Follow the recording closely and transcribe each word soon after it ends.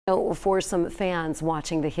For some fans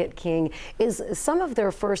watching the hit king is some of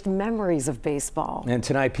their first memories of baseball. And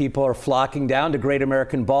tonight people are flocking down to Great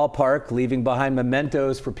American Ballpark, leaving behind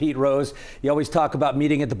mementos for Pete Rose. You always talk about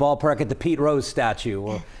meeting at the ballpark at the Pete Rose statue.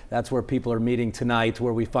 Well, that's where people are meeting tonight,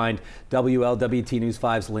 where we find WLWT News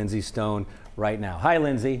 5's Lindsay Stone right now. Hi,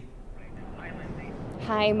 Lindsay.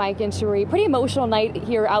 Hi, Mike and Cherie. Pretty emotional night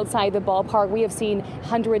here outside the ballpark. We have seen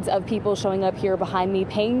hundreds of people showing up here behind me,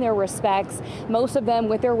 paying their respects, most of them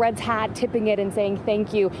with their Reds hat, tipping it and saying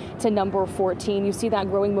thank you to number 14. You see that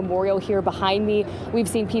growing memorial here behind me. We've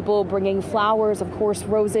seen people bringing flowers, of course,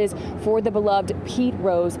 roses for the beloved Pete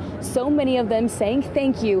Rose. So many of them saying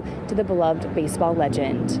thank you to the beloved baseball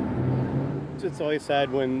legend. It's always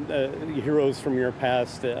sad when heroes from your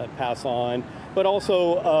past pass on, but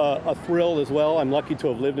also a thrill as well. I'm lucky to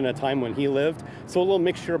have lived in a time when he lived, so a little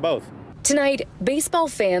mixture of both. Tonight, baseball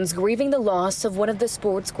fans grieving the loss of one of the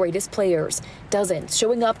sport's greatest players. Dozens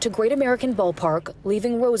showing up to Great American Ballpark,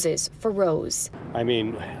 leaving roses for Rose. I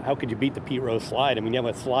mean, how could you beat the Pete Rose slide? I mean, you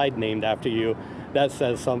have a slide named after you. That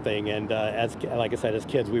says something, and like I said, as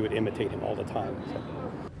kids, we would imitate him all the time. So.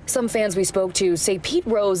 Some fans we spoke to say Pete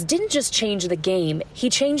Rose didn't just change the game, he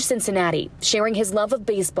changed Cincinnati, sharing his love of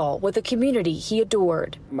baseball with a community he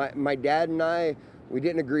adored. My dad and I, we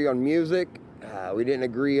didn't agree on music, we didn't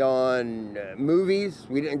agree on movies,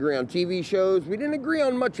 we didn't agree on TV shows, we didn't agree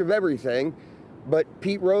on much of everything, but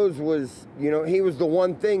Pete Rose was, he was the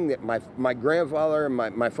one thing that my grandfather and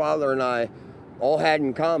my father and I all had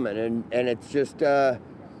in common, and it's just,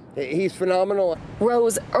 he's phenomenal.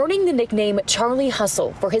 Rose earning the nickname Charlie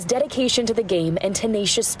Hustle for his dedication to the game and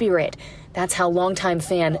tenacious spirit. That's how longtime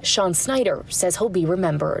fan Sean Snyder says he'll be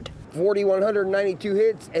remembered. 4,192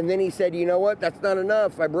 hits, and then he said, you know what, that's not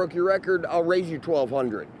enough. I broke your record, I'll raise you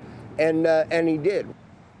 1,200. And he did.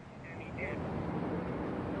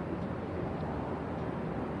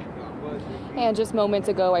 And just moments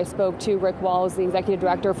ago, I spoke to Rick Walls, the executive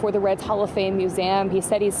director for the Reds Hall of Fame Museum. He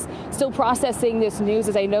said he's still processing this news,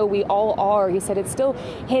 as I know we all are. He said it's still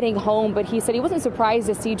hitting home, but he said he wasn't surprised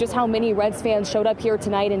to see just how many Reds fans showed up here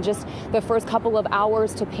tonight in just the first couple of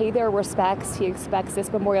hours to pay their respects. He expects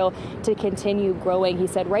this memorial to continue growing. He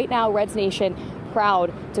said right now, Reds Nation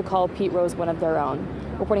proud to call Pete Rose one of their own.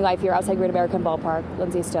 Reporting live here outside Great American Ballpark,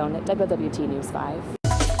 Lindsay Stone at WLWT News 5.